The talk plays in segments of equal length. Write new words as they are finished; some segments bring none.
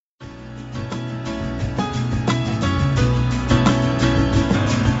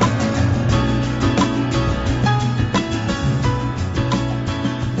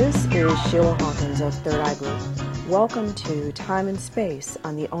is Sheila Hawkins of Third Eye Group. Welcome to Time and Space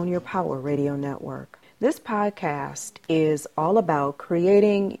on the Own Your Power Radio Network. This podcast is all about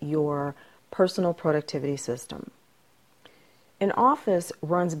creating your personal productivity system. An office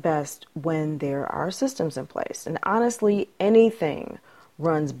runs best when there are systems in place, and honestly, anything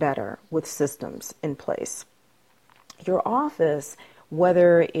runs better with systems in place. Your office,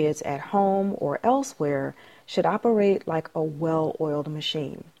 whether it's at home or elsewhere, should operate like a well-oiled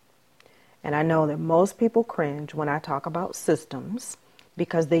machine. And I know that most people cringe when I talk about systems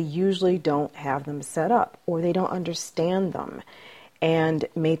because they usually don't have them set up or they don't understand them and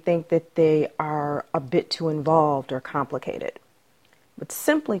may think that they are a bit too involved or complicated. But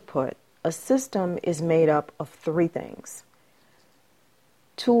simply put, a system is made up of three things: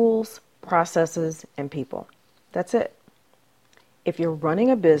 tools, processes, and people. That's it. If you're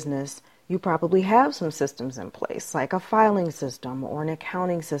running a business, you probably have some systems in place, like a filing system or an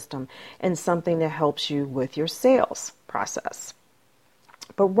accounting system, and something that helps you with your sales process.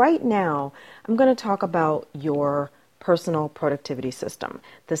 But right now, I'm going to talk about your personal productivity system,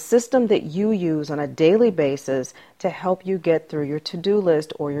 the system that you use on a daily basis to help you get through your to-do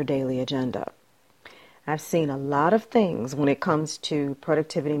list or your daily agenda. I've seen a lot of things when it comes to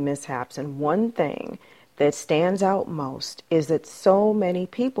productivity mishaps, and one thing that stands out most is that so many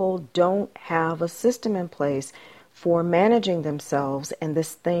people don't have a system in place for managing themselves and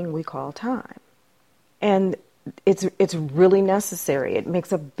this thing we call time. And it's really necessary. It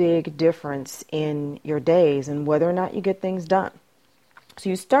makes a big difference in your days and whether or not you get things done. So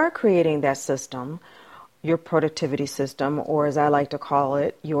you start creating that system, your productivity system, or as I like to call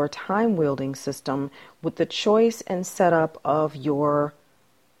it, your time wielding system, with the choice and setup of your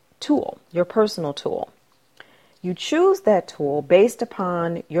tool, your personal tool. You choose that tool based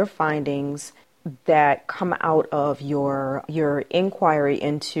upon your findings that come out of your inquiry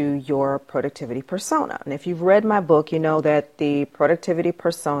into your productivity persona. And if you've read my book, you know that the productivity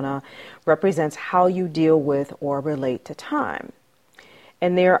persona represents how you deal with or relate to time.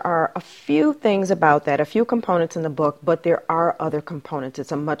 And there are a few things about that, a few components in the book, but there are other components.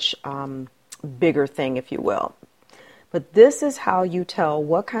 It's a much bigger thing, if you will. But this is how you tell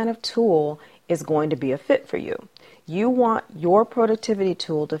what kind of tool is going to be a fit for you. You want your productivity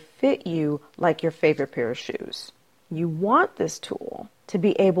tool to fit you like your favorite pair of shoes. You want this tool to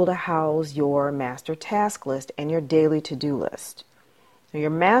be able to house your master task list and your daily to-do list. Now, your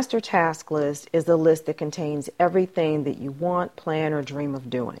master task list is the list that contains everything that you want, plan, or dream of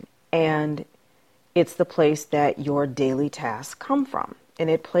doing. And it's the place that your daily tasks come from. And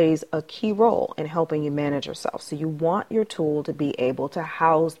it plays a key role in helping you manage yourself. So you want your tool to be able to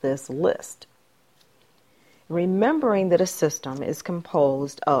house this list. Remembering that a system is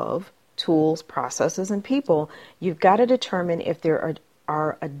composed of tools, processes, and people, you've got to determine if there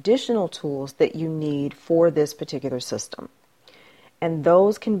are additional tools that you need for this particular system. And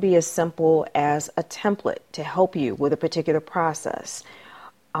those can be as simple as a template to help you with a particular process,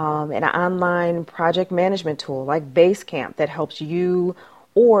 an online project management tool like Basecamp that helps you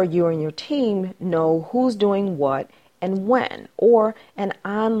or you and your team know who's doing what and when, or an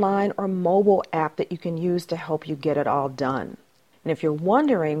online or mobile app that you can use to help you get it all done. And if you're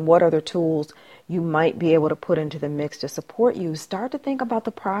wondering what other tools you might be able to put into the mix to support you, start to think about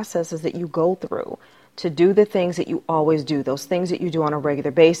the processes that you go through to do the things that you always do, those things that you do on a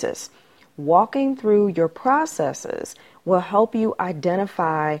regular basis. Walking through your processes will help you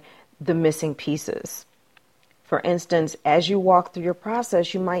identify the missing pieces. For instance, as you walk through your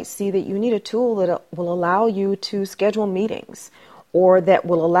process, you might see that you need a tool that will allow you to schedule meetings, or that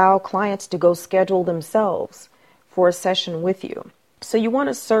will allow clients to go schedule themselves for a session with you. So you want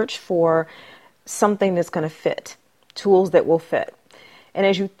to search for something that's going to fit, tools that will fit. And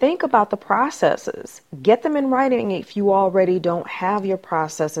as you think about the processes, get them in writing if you already don't have your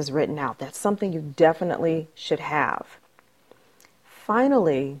processes written out. That's something you definitely should have.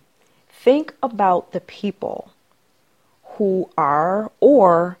 Finally, think about the people who are,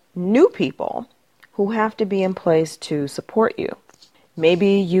 or new people who have to be in place to support you.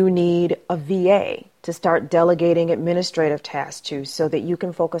 Maybe you need a VA to start delegating administrative tasks to so that you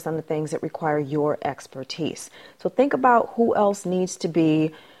can focus on the things that require your expertise. So think about who else needs to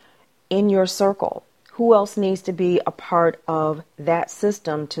be in your circle, who else needs to be a part of that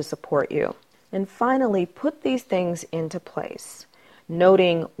system to support you. And finally, put these things into place,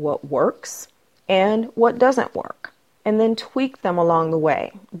 noting what works and what doesn't work, and then tweak them along the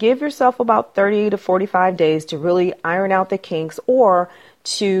way. Give yourself about 30 to 45 days to really iron out the kinks, or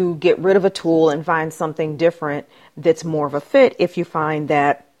to get rid of a tool and find something different that's more of a fit if you find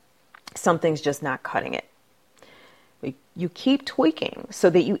that something's just not cutting it. You keep tweaking so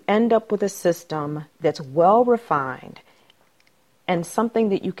that you end up with a system that's well refined and something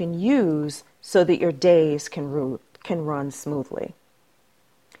that you can use so that your days can run smoothly.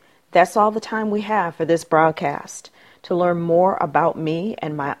 That's all the time we have for this broadcast. To learn more about me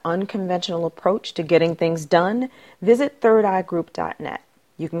and my unconventional approach to getting things done, visit thirdeyegroup.net.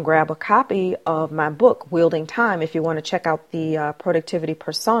 You can grab a copy of my book, Wielding Time, if you want to check out the productivity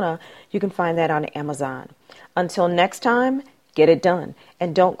persona. You can find that on Amazon. Until next time, get it done.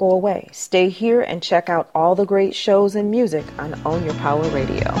 And don't go away. Stay here and check out all the great shows and music on Own Your Power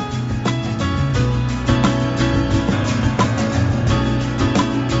Radio.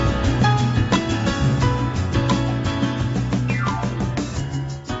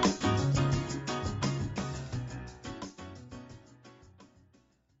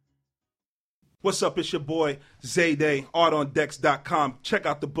 What's up? It's your boy, Zayday, artondex.com. Check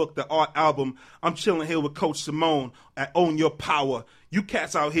out the book, the art album. I'm chilling here with Coach Simone at Own Your Power. You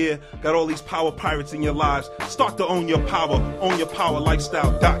cats out here got all these power pirates in your lives. Start to own your power.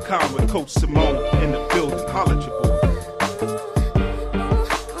 OwnYourPowerLifestyle.com with Coach Simone in the building. Holla at your boy.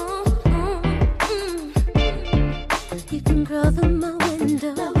 You can grow them my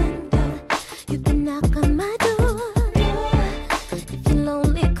window. You can knock on my door. If you're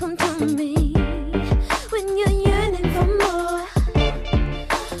lonely, come to me. When you're yearning for more,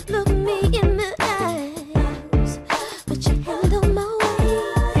 look me in the eyes. Put your hand on my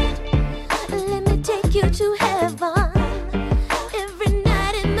waist. Let me take you to heaven. Every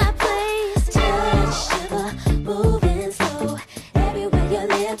night in my place. Touch, shiver, moving slow. Everywhere your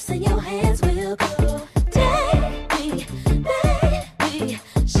lips and your hands will go. Baby,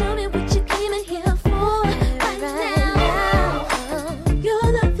 show me what you came in here for right now. Your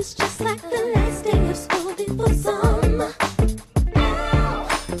love is just like the last day of school before summer.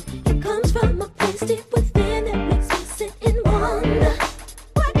 It comes from a place deep within that makes me sit and wonder.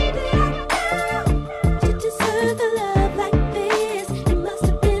 What did I do to deserve a love like this? It must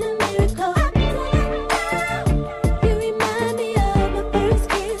have been a miracle. You remind me of my first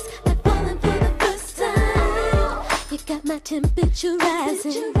kiss, like falling for the first time. You got my temperature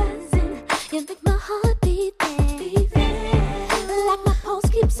rising. You make my heart beat fast. Like my pulse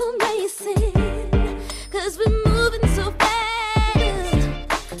keeps on racing. 'Cause we're